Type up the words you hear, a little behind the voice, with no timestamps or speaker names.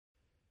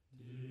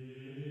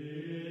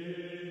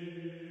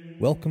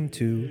Welcome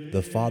to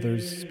The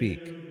Fathers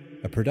Speak,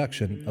 a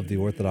production of the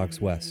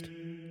Orthodox West.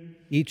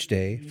 Each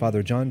day,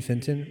 Father John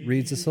Fenton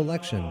reads a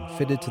selection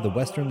fitted to the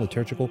Western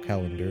liturgical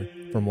calendar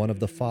from one of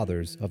the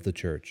Fathers of the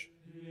Church.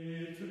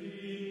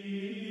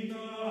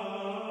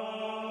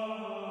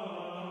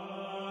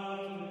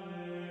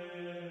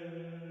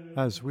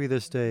 As we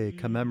this day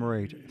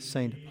commemorate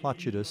St.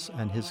 Placidus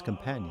and his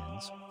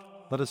companions,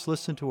 let us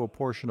listen to a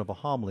portion of a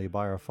homily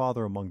by our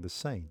Father among the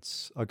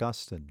Saints,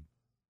 Augustine.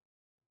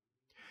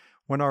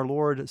 When our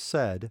Lord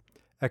said,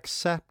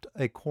 "Except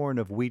a corn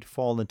of wheat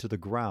fall into the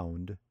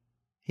ground,"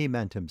 he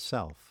meant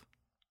himself.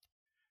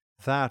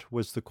 That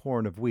was the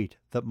corn of wheat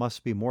that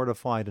must be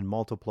mortified and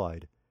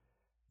multiplied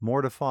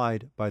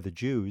by the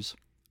Jews,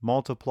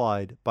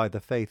 multiplied by the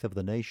faith of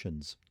the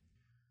nations.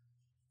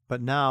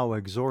 But now,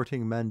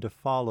 exhorting men to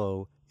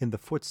follow in the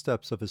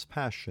footsteps of his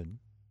passion,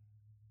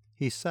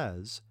 he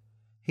says,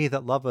 "He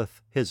that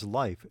loveth his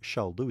life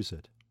shall lose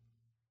it,"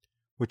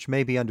 which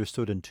may be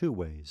understood in two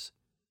ways.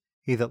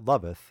 He that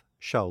loveth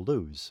shall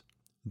lose.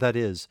 That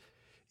is,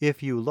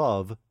 if you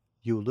love,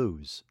 you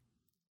lose.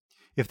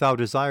 If thou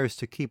desirest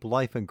to keep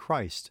life in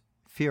Christ,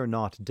 fear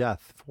not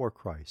death for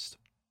Christ.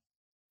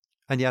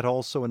 And yet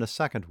also in a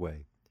second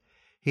way,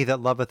 he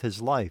that loveth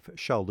his life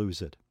shall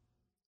lose it.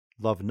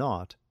 Love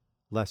not,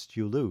 lest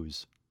you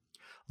lose.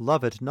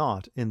 Love it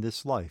not in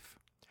this life,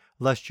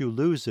 lest you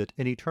lose it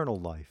in eternal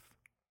life.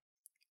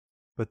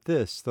 But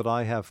this that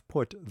I have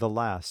put the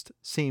last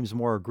seems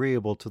more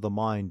agreeable to the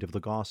mind of the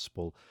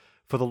gospel,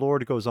 for the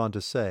Lord goes on to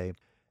say,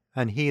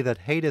 "And he that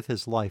hateth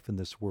his life in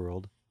this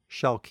world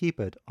shall keep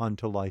it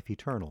unto life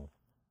eternal."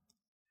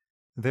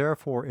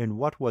 Therefore in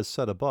what was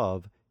said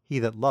above, he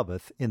that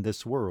loveth in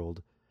this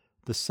world,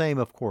 the same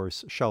of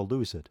course shall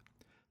lose it,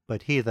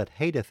 but he that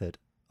hateth it,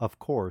 of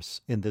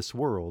course, in this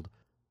world,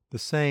 the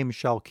same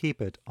shall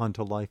keep it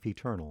unto life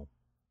eternal.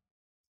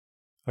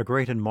 A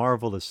great and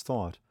marvelous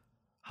thought,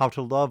 how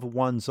to love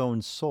one's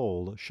own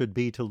soul should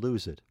be to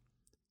lose it,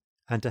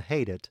 and to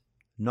hate it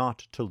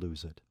not to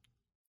lose it.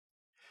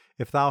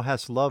 If thou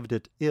hast loved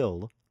it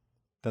ill,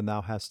 then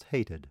thou hast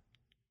hated.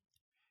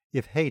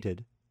 If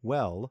hated,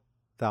 well,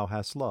 thou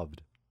hast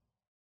loved.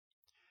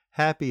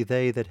 Happy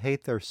they that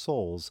hate their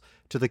souls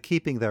to the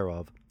keeping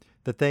thereof,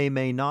 that they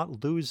may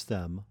not lose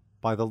them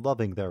by the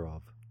loving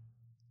thereof.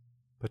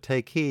 But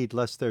take heed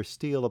lest there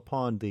steal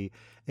upon thee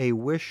a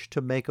wish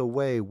to make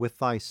away with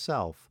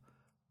thyself,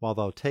 while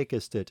thou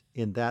takest it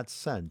in that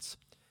sense,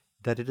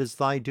 that it is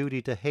thy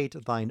duty to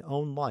hate thine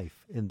own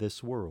life in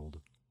this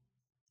world.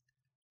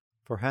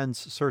 For hence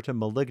certain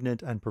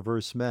malignant and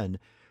perverse men,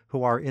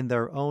 who are in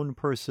their own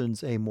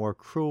persons a more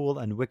cruel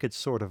and wicked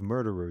sort of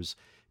murderers,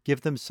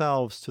 give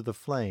themselves to the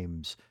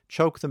flames,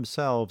 choke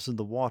themselves in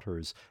the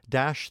waters,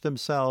 dash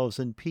themselves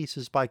in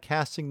pieces by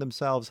casting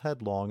themselves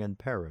headlong, and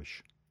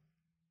perish.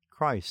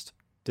 Christ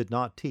did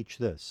not teach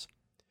this.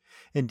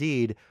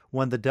 Indeed,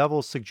 when the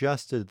devil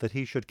suggested that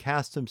he should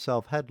cast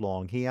himself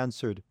headlong, he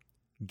answered,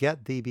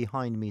 "Get thee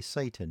behind me,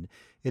 Satan.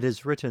 It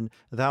is written,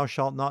 Thou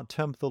shalt not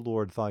tempt the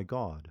Lord thy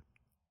God."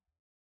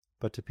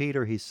 But to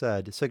Peter he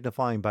said,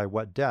 signifying by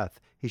what death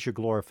he should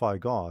glorify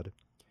God,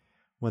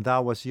 "When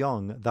thou wast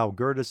young, thou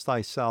girdest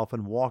thyself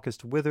and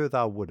walkest whither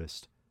thou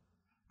wouldest.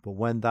 But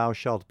when thou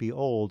shalt be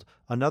old,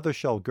 another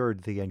shall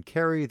gird thee and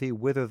carry thee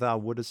whither thou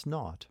wouldest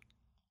not."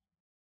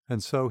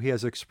 And so he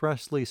has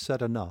expressly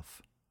said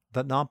enough,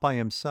 that not by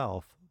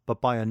himself,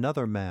 but by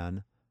another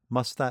man,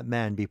 must that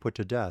man be put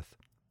to death,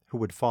 who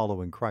would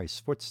follow in Christ's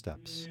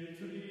footsteps.